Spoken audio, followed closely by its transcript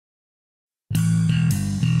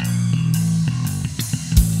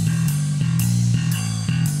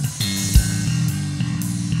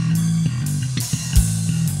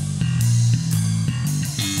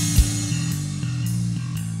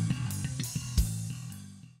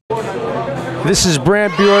This is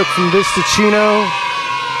Brant Bjork from Vista Chino.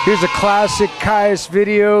 Here's a classic Caius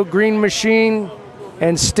video, Green Machine.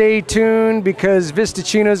 And stay tuned because Vista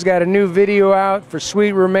Chino's got a new video out for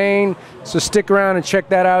Sweet Remain. So stick around and check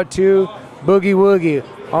that out too. Boogie Woogie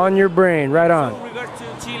on your brain, right on. In regard to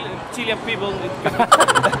Chilean people,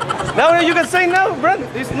 no, you can say no, Brent.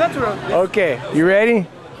 It's natural. Okay, you ready?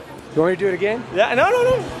 You want me to do it again? Yeah,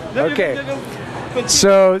 no. Okay.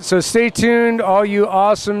 So stay tuned, all you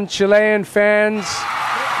awesome Chilean fans.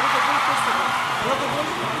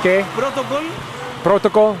 Okay.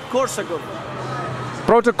 Protokoll.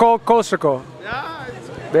 Protokoll Kosovo. Yeah.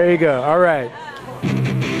 There you go. All right.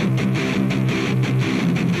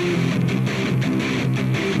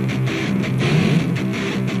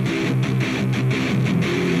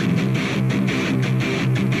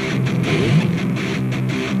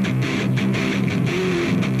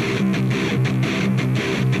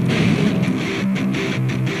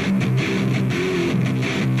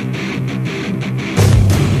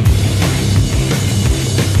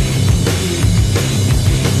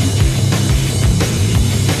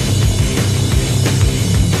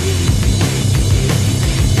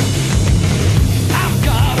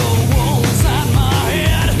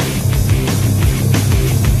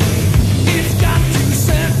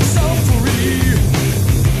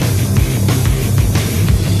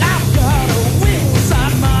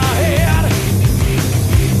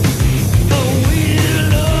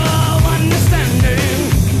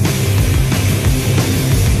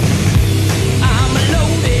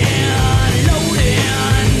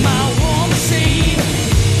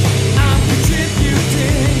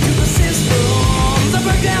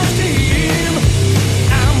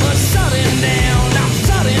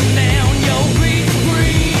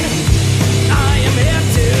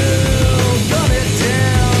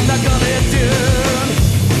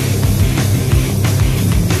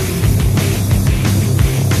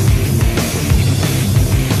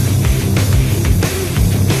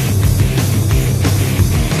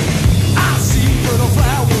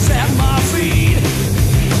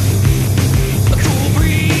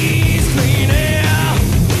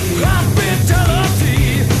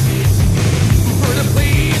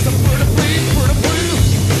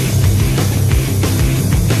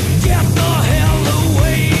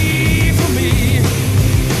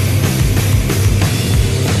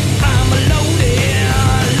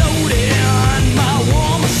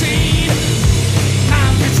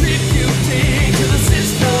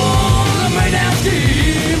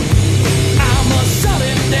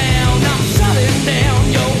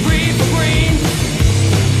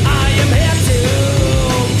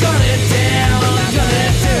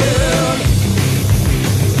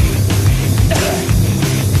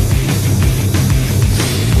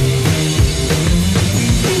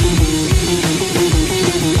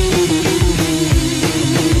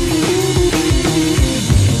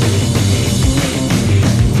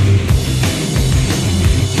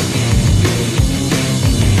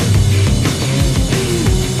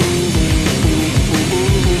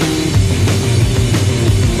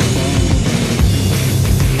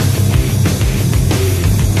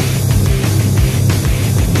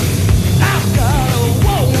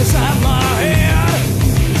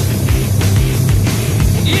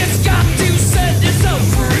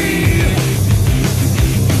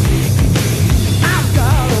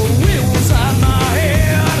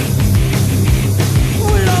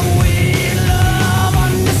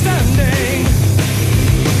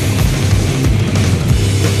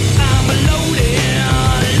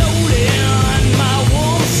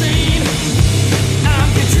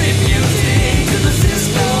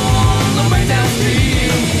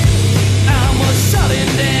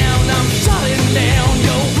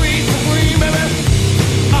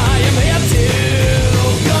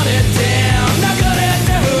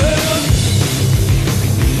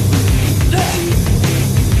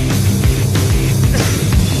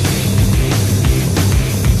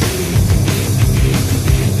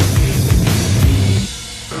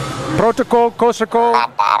 Protokoll Kosovo,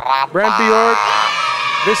 Brant Bjork,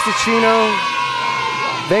 Vista Chino.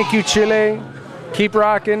 Thank you, Chile. Keep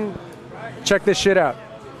rocking. Check this shit out.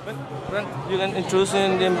 Brent, you can introduce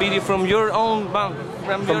the video from your own band,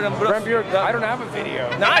 Brant Bjork and Brant Bjork? I don't have a video.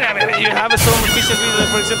 No, you have some official video,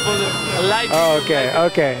 for example, a live. Oh, okay,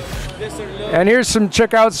 okay. And here's some,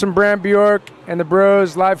 check out some Brant Bjork and the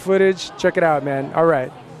Bros live footage. Check it out, man. All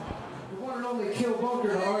right.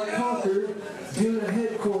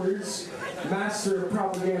 Master of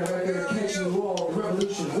propaganda record, catching the wall, the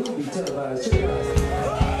revolution will be televised. Check it out.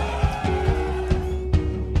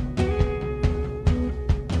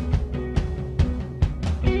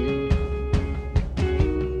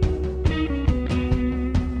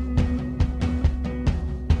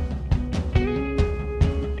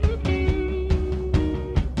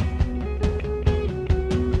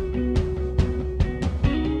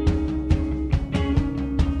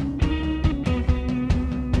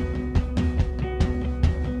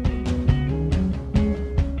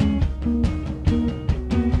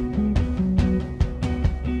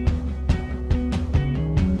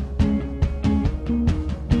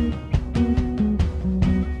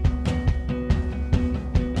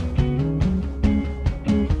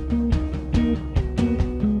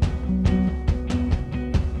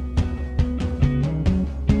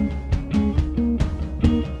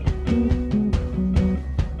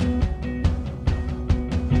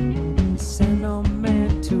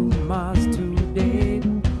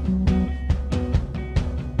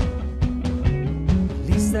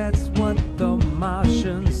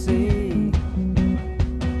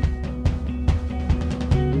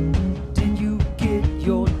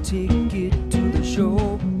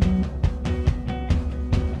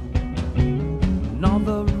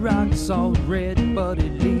 lights all red, but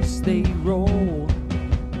at least they roll.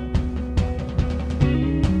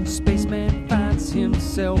 Spaceman finds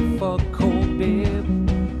himself a cold bib.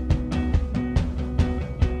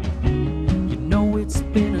 You know it's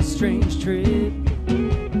been a strange trip.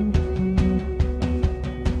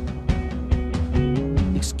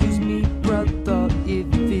 Excuse me, brother, if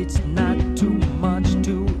it's not too much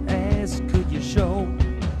to ask, could you show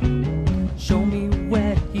me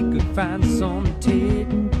where he could find some tit?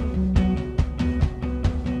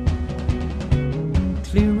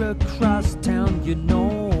 Clear across town, you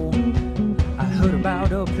know, I heard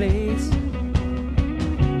about a place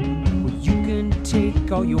where you can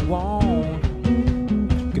take all you want,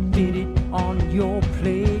 you can fit it on your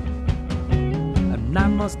plate. And I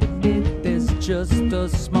must admit there's just a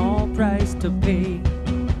small price to pay.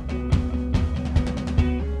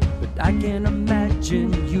 But I can't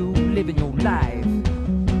imagine you living your life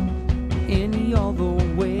any other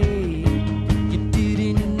way. You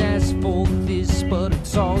didn't ask for this, but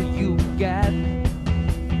it's all you got.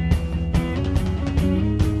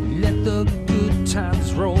 Let the good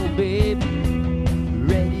times roll, babe,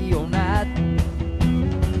 ready or not.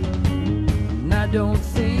 And I don't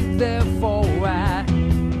think therefore I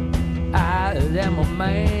am a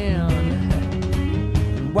man.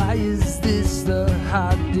 Why is this the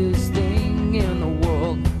hardest thing in the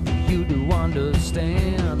world for you to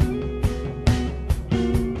understand?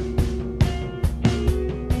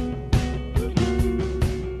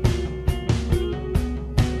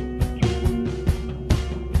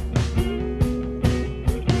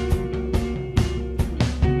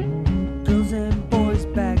 Girls and boys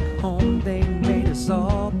back home, they made us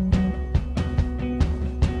up.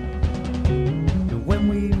 And when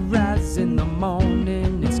we rise in the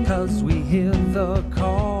morning, it's 'cause we hear the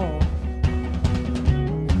call.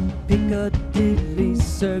 Piccadilly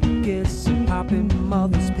Circus and popping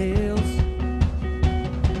mother's pills,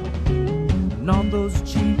 and all those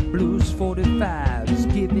cheap blues 45s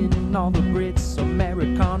giving all the Brits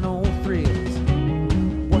Americano thrills.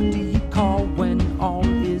 What do you call when all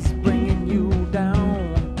is bringing you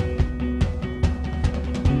down?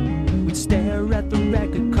 We'd stare at the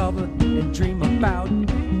record cover and dream about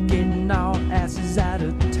getting our asses out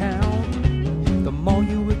of town. The more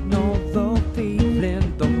you ignore the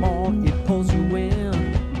feeling, the more it pulls you in.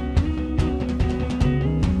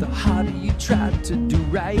 The harder you try to do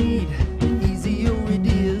right, the easier it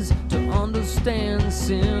is to understand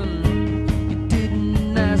sin. You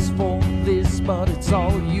didn't ask for this, but it's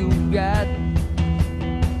all you got.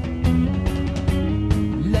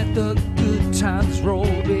 Let the good times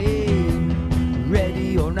roll, babe,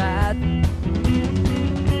 ready or not.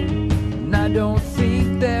 And I don't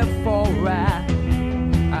think therefore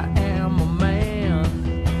I am a man.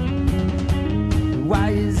 Why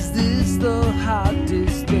is this the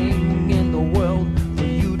hardest thing in the world for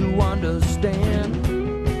you to understand?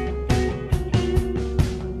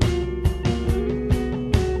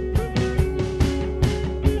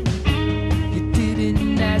 You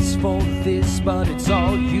didn't ask for this, but it's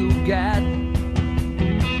all you got.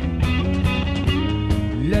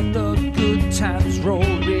 Let the good times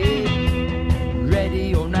roll, babe,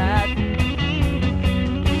 ready or not.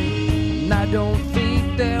 And I don't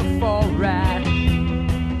think therefore I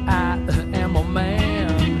am a man.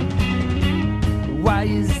 Why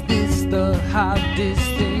is this the hardest